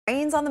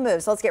Rain's on the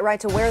move, so let's get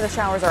right to where the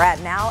showers are at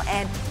now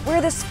and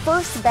where this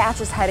first batch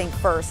is heading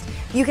first.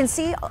 You can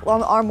see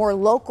on our more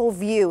local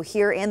view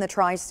here in the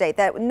tri-state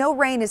that no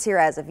rain is here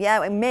as of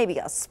yet, and maybe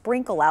a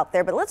sprinkle out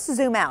there, but let's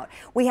zoom out.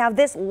 We have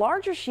this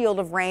larger shield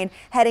of rain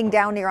heading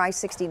down near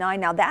I-69.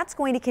 Now that's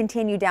going to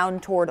continue down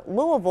toward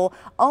Louisville,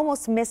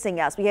 almost missing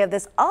us. We have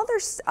this other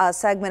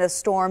segment of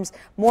storms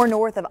more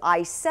north of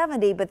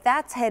I-70, but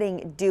that's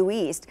heading due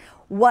east.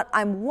 What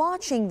I'm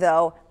watching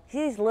though,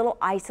 these little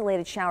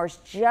isolated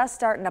showers just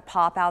starting to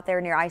pop out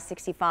there near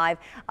I-65,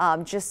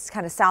 just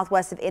kind of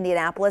southwest of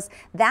Indianapolis.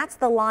 That's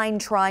the line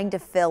trying to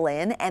fill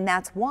in, and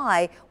that's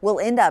why we'll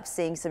end up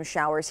seeing some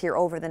showers here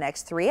over the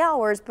next 3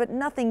 hours, but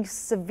nothing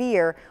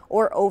severe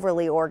or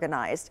overly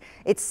organized.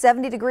 It's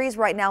 70 degrees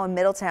right now in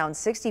Middletown,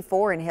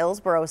 64 in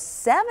Hillsborough,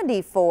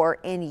 74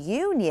 in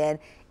Union.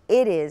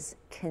 It is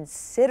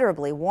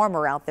considerably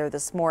warmer out there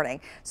this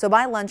morning. So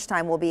by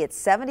lunchtime, we'll be at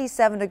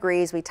 77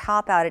 degrees. We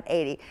top out at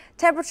 80.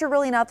 Temperature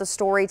really not the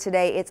story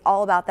today. It's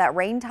all about that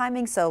rain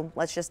timing. So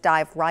let's just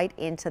dive right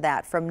into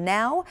that. From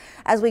now,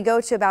 as we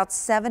go to about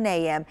 7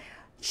 a.m.,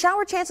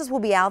 shower chances will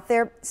be out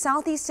there.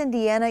 Southeast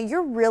Indiana,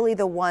 you're really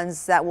the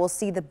ones that will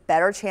see the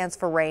better chance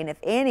for rain, if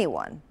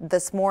anyone,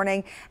 this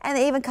morning, and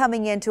even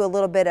coming into a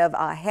little bit of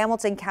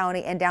Hamilton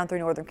County and down through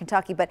northern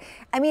Kentucky. But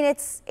I mean,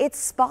 it's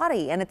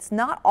spotty and it's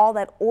not all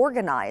that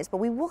organized, but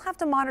we will have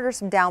to monitor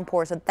some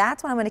downpours. So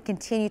that's what I'm going to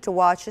continue to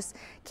watch. Just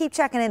keep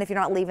checking in if you're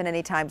not leaving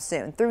anytime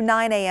soon. Through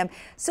 9 a.m.,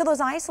 still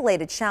those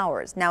isolated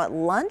showers. Now at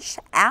lunch,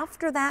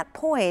 after that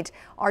point,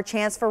 our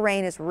chance for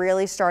rain is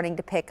really starting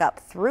to pick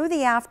up through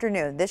the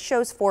afternoon. This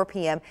shows 4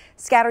 p.m.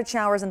 Scattered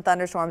showers and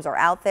thunderstorms are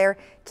out there.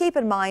 Keep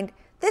in mind,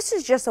 this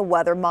is just a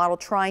weather model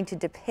trying to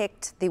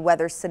depict the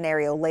weather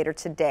scenario later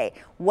today.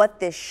 What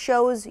this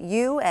shows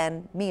you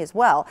and me as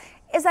well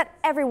is that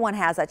everyone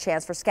has that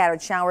chance for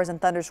scattered showers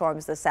and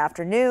thunderstorms this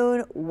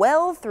afternoon,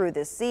 well through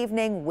this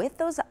evening, with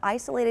those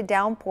isolated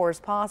downpours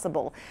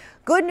possible.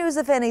 Good news,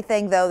 if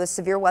anything, though, the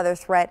severe weather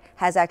threat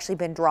has actually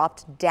been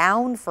dropped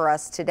down for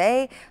us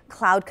today.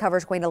 Cloud cover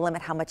is going to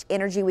limit how much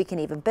energy we can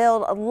even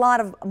build. A lot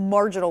of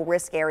marginal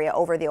risk area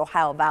over the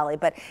Ohio Valley.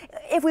 But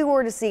if we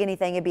were to see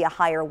anything, it'd be a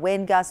higher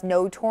wind gust.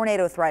 No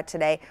tornado threat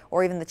today,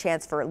 or even the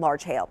chance for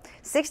large hail.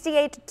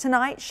 68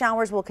 tonight.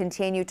 Showers will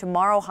continue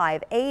tomorrow, high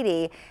of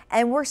 80.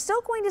 And we're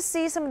still going to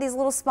see some of these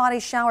little spotty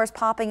showers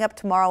popping up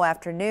tomorrow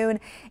afternoon.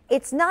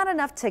 It's not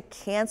enough to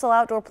cancel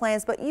outdoor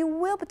plans, but you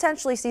will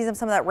potentially see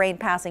some of that rain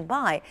passing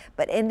by,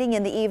 but ending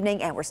in the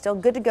evening, and we're still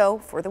good to go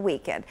for the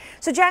weekend.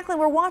 So Jacqueline,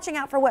 we're watching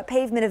out for wet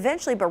pavement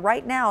eventually, but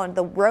right now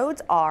the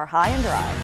roads are high and dry.